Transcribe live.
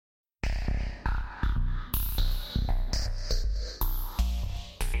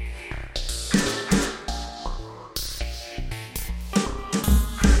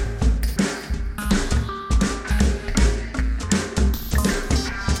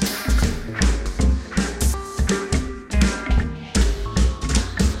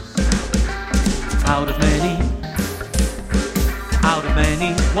out of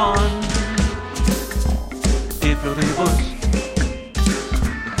many, one. E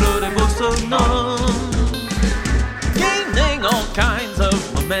Pluribus Unum. Gaining all kinds of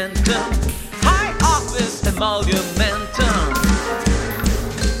momentum, high office emolumentum.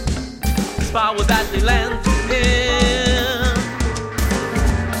 It's power that they lend to him.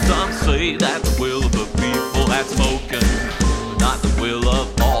 Some say that the will of the people had spoken, but not the will of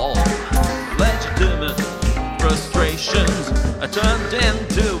all. Legitimate frustrations are turned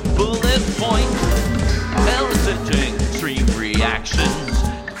into bullet points, eliciting extreme reactions,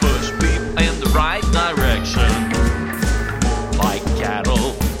 push people in the right direction, like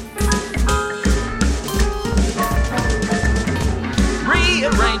cattle.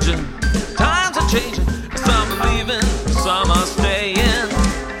 Rearranging, times are changing, some are leaving, some are staying.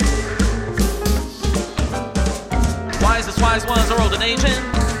 Wisest wise ones are old and aging,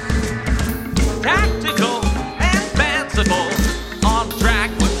 tactical and fanciful, on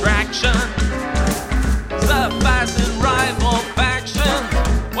track with traction, surpassing rival factions.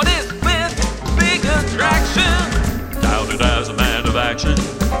 What is with big attraction? Touted as a man of action.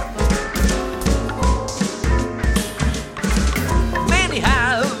 Many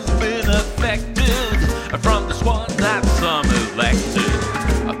have been affected from this one that some elected.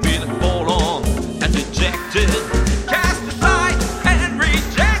 I've been forlorn and dejected, cast aside and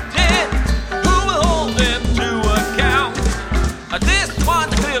rejected. Who will hold him to account? This one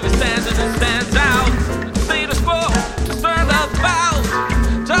clearly stands and it stands out. Status quo, concerned about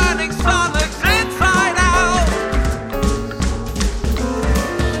turning stomachs inside out.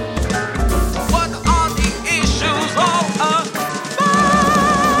 What are the issues all about?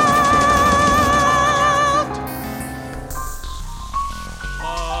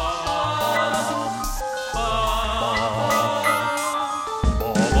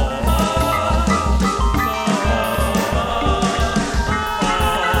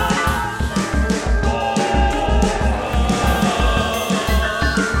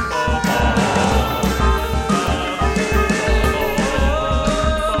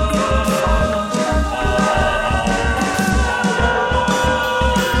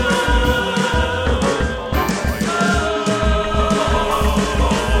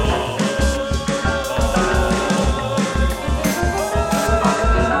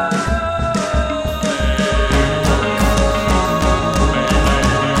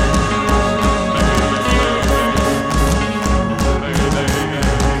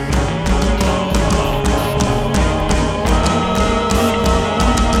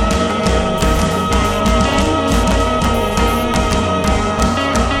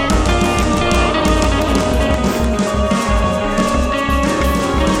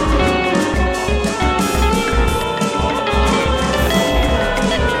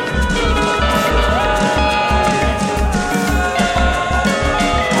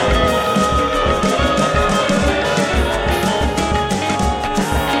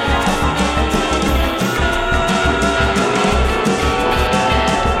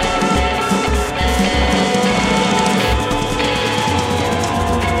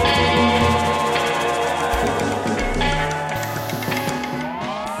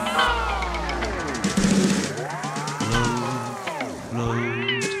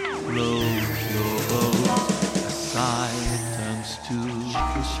 To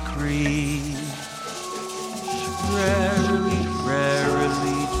the screen. Rarely,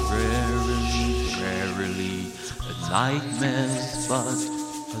 a nightmare's but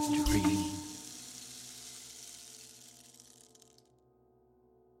a dream.